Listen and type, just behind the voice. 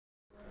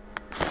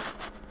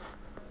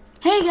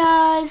Hey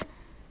guys,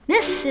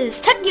 this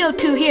is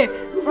Tekio2 here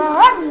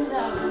from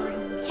the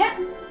Green Cat,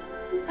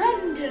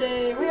 and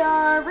today we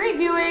are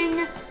reviewing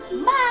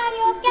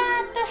Mario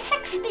Kart the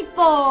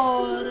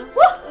 64.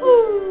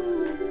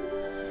 Woohoo!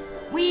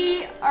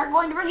 We are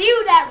going to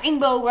review that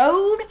Rainbow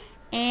Road,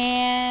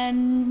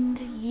 and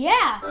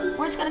yeah,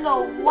 we're just gonna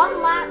go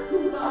one lap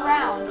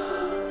around.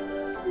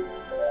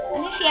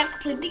 As you see, I've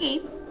completed the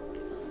game.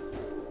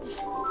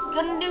 Just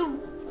gonna do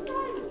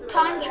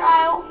time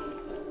trial.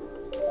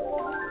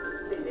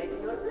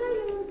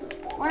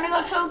 We're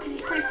gonna go Cho because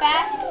he's pretty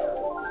fast.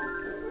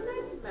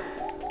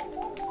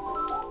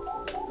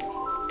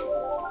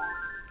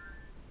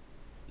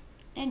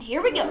 And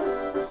here we go.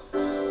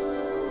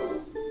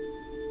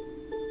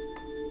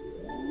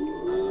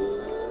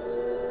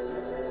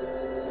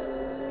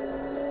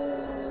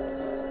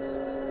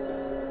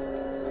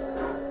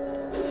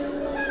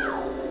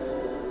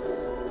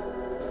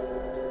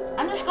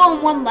 I'm just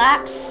going one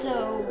lap,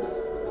 so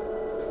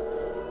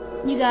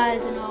you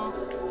guys know.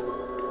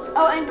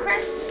 Oh, and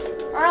Chris,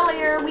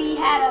 earlier we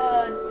had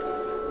a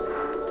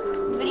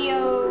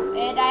video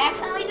and I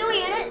accidentally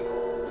deleted it,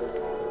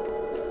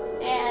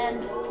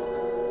 and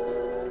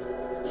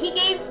he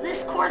gave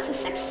this course a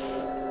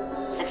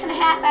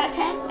 6.5 out of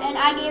 10, and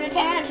I gave it a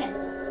 10 out of 10.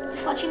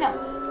 Just to let you know.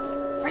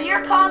 For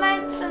your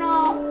comments and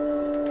all,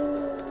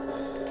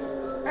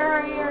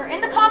 or you're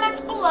in the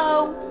comments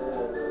below,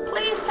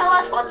 please tell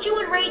us what you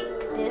would rate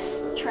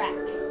this track.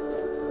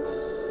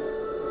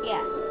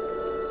 Yeah.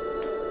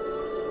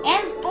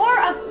 And for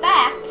a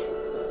fact,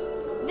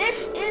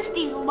 this is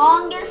the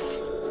longest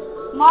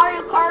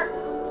Mario Kart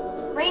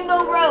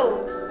Rainbow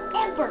Road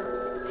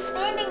ever,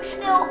 standing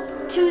still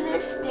to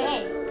this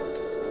day.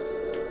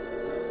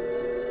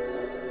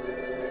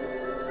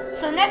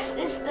 So next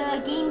is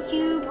the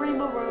GameCube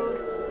Rainbow Road,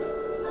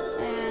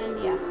 and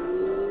yeah.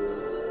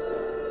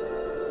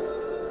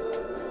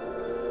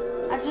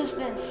 I've just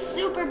been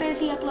super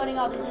busy uploading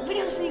all these new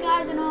videos for you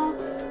guys and all,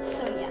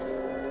 so yeah.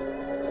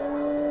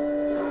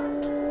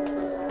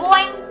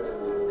 Boing!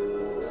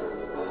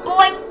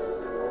 Boing!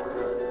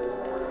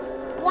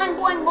 Boing,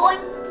 boing, boing!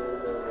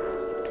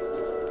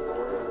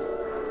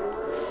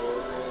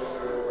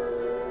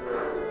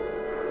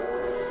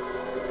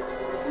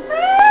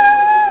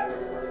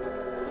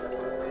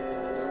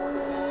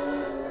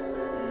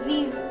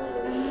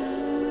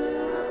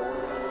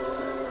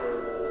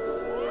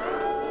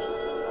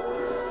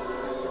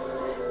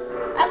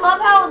 I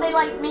love how they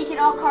like make it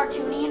all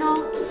cartoony and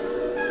all.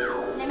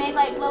 They make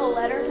like little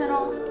letters and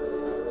all.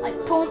 Like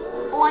poom,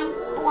 boing,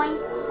 boing,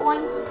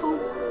 boing, poom.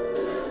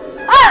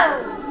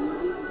 Oh!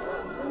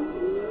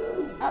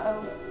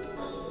 Uh-oh.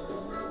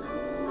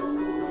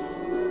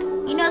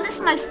 You know, this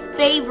is my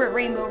favorite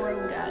Rainbow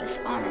Road, guys,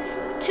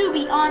 honestly. To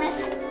be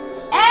honest.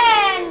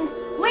 And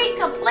we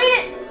complete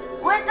it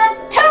with a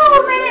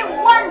 2 minute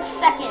 1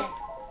 second.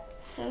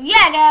 So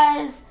yeah,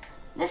 guys,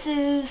 this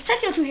is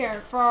Tekio2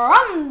 here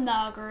from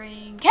the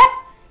Green Cat,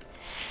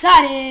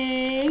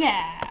 signing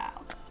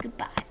out.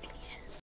 Goodbye.